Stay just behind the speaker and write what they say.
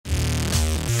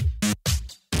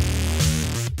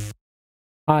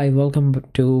Hi, welcome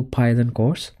to Python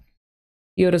course.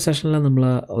 ഈ ഒരു സെഷനിൽ നമ്മൾ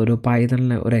ഒരു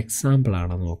പൈതണിലെ ഒരു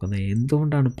എക്സാമ്പിളാണ് നോക്കുന്നത്.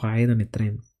 എന്തുകൊണ്ടാണ് പൈതൺ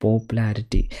ഇത്രയും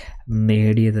പോപ്പുലാരിറ്റി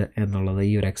നേടിയത് എന്നുള്ളത്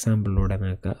ഈ ഒരു എക്സാമ്പിളിലൂടെ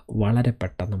നിങ്ങൾക്ക് വളരെ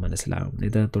പെട്ടെന്ന് മനസ്സിലാകും.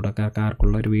 ഇത്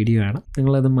തുടക്കക്കാർക്കുള്ള ഒരു വീഡിയോ ആണ്.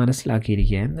 നിങ്ങളത്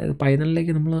മനസ്സിലാക്കിയിരിക്കുക.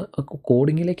 പൈതണിലേക്ക് നമ്മൾ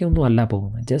കോഡിങ്ങിലേക്കൊന്നും അല്ല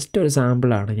പോകുന്നത്, ജസ്റ്റ് ഒരു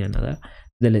സാമ്പിളാണ് ഞാനത്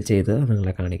ഇതിൽ ചെയ്ത്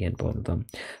നിങ്ങളെ കാണിക്കാൻ പോകുന്നത്.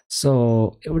 സോ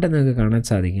ഇവിടെ നിങ്ങൾക്ക് കാണാൻ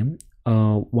സാധിക്കും,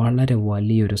 വളരെ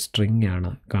വലിയൊരു സ്ട്രിങ് ആണ്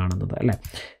കാണുന്നത് അല്ലേ.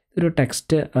 ഒരു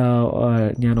ടെക്സ്റ്റ്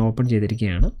ഞാൻ ഓപ്പൺ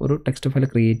ചെയ്തിരിക്കുകയാണ്. ഒരു ടെക്സ്റ്റ് ഫയൽ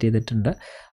ക്രിയേറ്റ് ചെയ്തിട്ടുണ്ട്.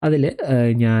 അതിൽ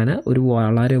ഞാൻ ഒരു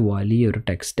വളരെ വലിയൊരു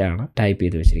ടെക്സ്റ്റാണ് ടൈപ്പ്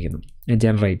ചെയ്ത് വെച്ചിരിക്കുന്നത്,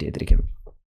 ജനറേറ്റ് ചെയ്തിരിക്കുന്നത്.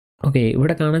 ഓക്കെ,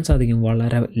 ഇവിടെ കാണാൻ സാധിക്കും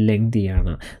വളരെ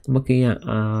ലെങ്തിയാണ്. നമുക്ക് ഈ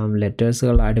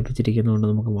ലെറ്റേഴ്സുകൾ അടുപ്പിച്ചിരിക്കുന്നതുകൊണ്ട്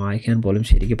നമുക്ക് വായിക്കാൻ പോലും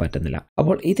ശരിക്കും പറ്റുന്നില്ല.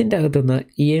 അപ്പോൾ ഇതിൻ്റെ അകത്തുനിന്ന്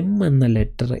എം എന്ന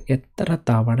ലെറ്റർ എത്ര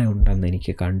തവണ ഉണ്ടെന്ന്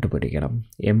എനിക്ക് കണ്ടുപിടിക്കണം.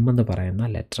 എം എന്ന് പറയുന്ന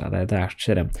ലെറ്റർ, അതായത്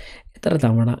അക്ഷരം, എത്ര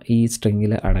തവണ ഈ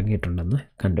സ്ട്രിങ്ങിൽ അടങ്ങിയിട്ടുണ്ടെന്ന്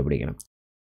കണ്ടുപിടിക്കണം.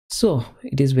 So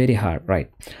it is very hard, right?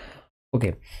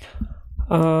 Okay,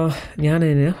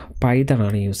 ഞാനതിന്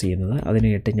പൈതണാണ് യൂസ് ചെയ്യുന്നത്.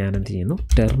 അതിനായിട്ട് ഞാൻ എന്ത് ചെയ്യുന്നു,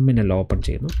 ടെർമിനൽ ഓപ്പൺ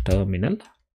ചെയ്യുന്നു. ടെർമിനൽ.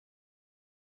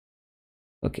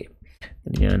 ഓക്കെ,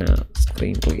 ഞാൻ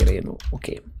സ്ക്രീൻ ക്ലിയർ ചെയ്യുന്നു.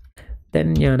 ഓക്കെ, ദെൻ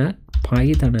ഞാൻ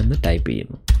പൈതൺ എന്ന് ടൈപ്പ്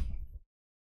ചെയ്യുന്നു.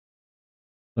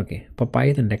 ഓക്കെ, അപ്പോൾ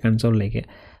പൈതണിൻ്റെ കൺസോളിലേക്ക്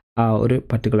ഒരു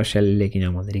പർട്ടിക്കുലർ ഷെല്ലിലേക്ക്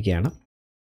ഞാൻ വന്നിരിക്കുകയാണ്.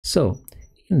 സോ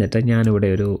എന്നിട്ട് ഞാനിവിടെ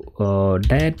ഒരു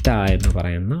ഡാറ്റ എന്ന്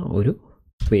പറയുന്ന ഒരു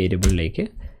വേരിയബിളിലേക്ക്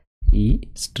ഈ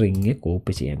സ്ട്രിങ്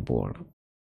കോപ്പി ചെയ്യാൻ പോവാണ്.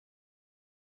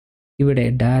 ഇവിടെ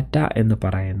ഡാറ്റ എന്ന്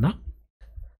പറയുന്ന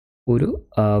ഒരു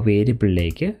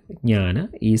വേരിയബിളിലേക്ക് ഞാൻ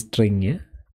ഈ സ്ട്രിങ്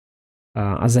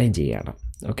അസൈൻ ചെയ്യുകയാണ്.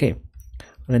 ഓക്കെ,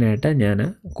 അതിനായിട്ട് ഞാൻ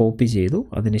കോപ്പി ചെയ്തു.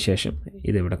 അതിനുശേഷം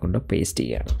ഇതിവിടെ കൊണ്ട് പേസ്റ്റ്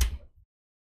ചെയ്യുകയാണ്.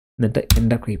 എന്നിട്ട്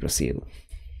എൻ്റർ കീ പ്രസ് ചെയ്തു.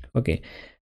 ഓക്കെ,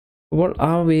 അപ്പോൾ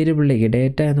ആ വേരിയബിളിലേക്ക്,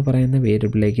 ഡേറ്റ എന്ന് പറയുന്ന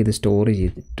വേരിയബിളിലേക്ക് ഇത് സ്റ്റോർ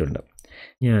ചെയ്തിട്ടുണ്ട്.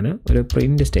 ഞാൻ ഒരു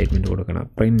പ്രിൻ്റ് സ്റ്റേറ്റ്മെൻറ്റ് കൊടുക്കണം.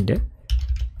 Print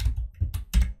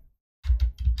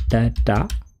data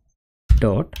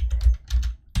dot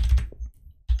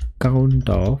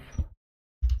count of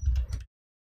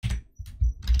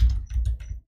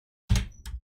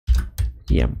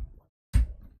M.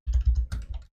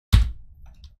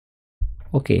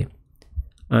 Okay,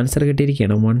 answer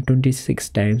കിട്ടിയിരിക്കുകയാണ്. 126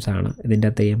 ടൈംസ് ആണ് ഇതിൻ്റെ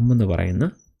അകത്ത് എം എന്ന് പറയുന്ന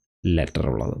ലെറ്റർ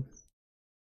ഉള്ളത്.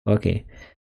 ഓക്കെ,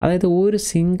 അതായത് ഒരു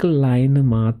സിംഗിൾ ലൈന്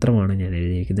മാത്രമാണ് ഞാൻ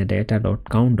എഴുതിയിരിക്കുന്നത്. Data dot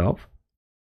count of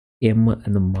M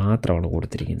എന്ന് മാത്രമാണ്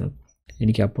കൊടുത്തിരിക്കുന്നത്.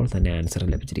 എനിക്ക് അപ്പോൾ തന്നെ ആൻസർ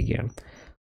ലഭിച്ചിരിക്കുകയാണ്.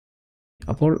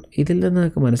 അപ്പോൾ ഇതിൽ നിന്ന്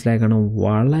നിങ്ങൾക്ക് മനസ്സിലാക്കണം,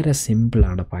 വളരെ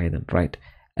സിമ്പിളാണ് പൈതൺ, റൈറ്റ്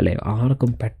അല്ലേ?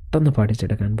 ആർക്കും പെട്ടെന്ന്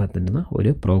പഠിച്ചെടുക്കാൻ പറ്റുന്ന ഒരു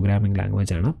പ്രോഗ്രാമിംഗ്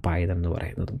ലാംഗ്വേജാണ് പൈതൺ എന്ന്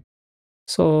പറയുന്നത്.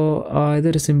 സോ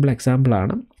ഇതൊരു സിമ്പിൾ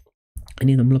എക്സാമ്പിളാണ്.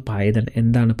 ഇനി നമ്മൾ പൈതൺ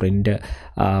എന്താണ് പ്രിൻ്റ്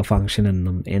ഫങ്ഷൻ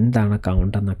എന്നും എന്താണ്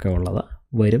കൗണ്ട് എന്നൊക്കെ ഉള്ളത്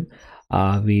വരും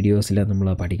വീഡിയോസിൽ നമ്മൾ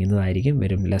പഠിക്കുന്നതായിരിക്കും,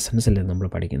 വരും ലെസൺസിൽ നമ്മൾ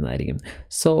പഠിക്കുന്നതായിരിക്കും.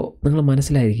 സോ നിങ്ങൾ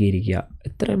മനസ്സിലാക്കിയിരിക്കുക,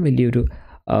 ഇത്രയും വലിയൊരു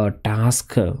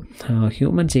ടാസ്ക്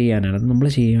ഹ്യൂമൻ ചെയ്യാനാണ്. അത് നമ്മൾ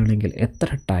ചെയ്യുകയാണെങ്കിൽ എത്ര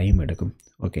ടൈം എടുക്കും?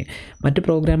 ഓക്കെ, മറ്റ്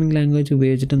പ്രോഗ്രാമിംഗ് ലാംഗ്വേജ്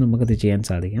ഉപയോഗിച്ചിട്ട് നമുക്കത് ചെയ്യാൻ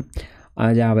സാധിക്കും.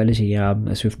 ജാവയിൽ ചെയ്യാം,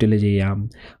 സ്വിഫ്റ്റിൽ ചെയ്യാം,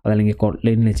 അതല്ലെങ്കിൽ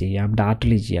കോട്ട്ലിനിൽ ചെയ്യാം,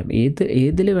 ഡാർട്ടിൽ ചെയ്യാം,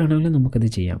 ഏതിൽ വേണമെങ്കിലും നമുക്കത്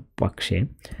ചെയ്യാം. പക്ഷേ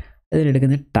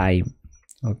അതിനെടുക്കുന്ന ടൈം,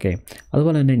 ഓക്കെ,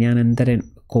 അതുപോലെ തന്നെ ഞാൻ എന്തരം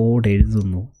കോഡ്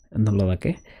എഴുതുന്നു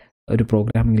എന്നുള്ളതൊക്കെ ഒരു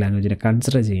പ്രോഗ്രാമിംഗ് ലാംഗ്വേജിനെ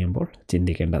കൺസിഡർ ചെയ്യുമ്പോൾ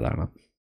ചിന്തിക്കേണ്ടതാണ്.